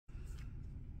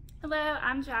Hello,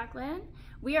 I'm Jacqueline.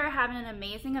 We are having an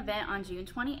amazing event on June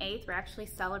 28th. We're actually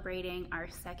celebrating our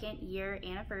second year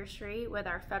anniversary with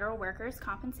our Federal Workers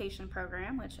Compensation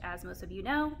Program, which, as most of you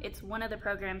know, it's one of the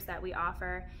programs that we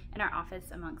offer in our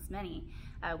office amongst many.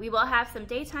 We will have some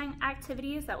daytime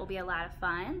activities that will be a lot of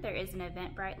fun. There is an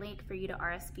Eventbrite link for you to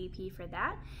RSVP for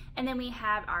that. And then we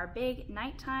have our big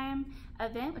nighttime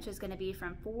event, which is going to be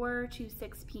from 4 to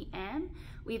 6 p.m.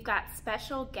 We've got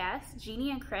special guests,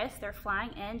 Jeannie and Chris. They're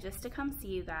flying in just to come see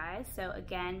you guys. So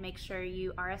again, make sure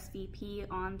you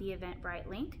RSVP on the Eventbrite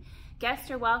link. Guests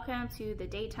are welcome to the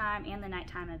daytime and the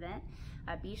nighttime event.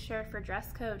 Be sure for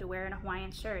dress code to wear a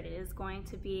Hawaiian shirt. It is going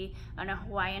to be a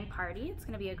Hawaiian party. It's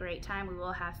going to be a great time. We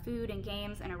will have food and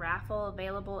games and a raffle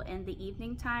available in the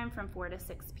evening time from 4 to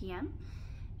 6 p.m.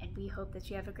 And we hope that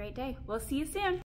you have a great day. We'll see you soon.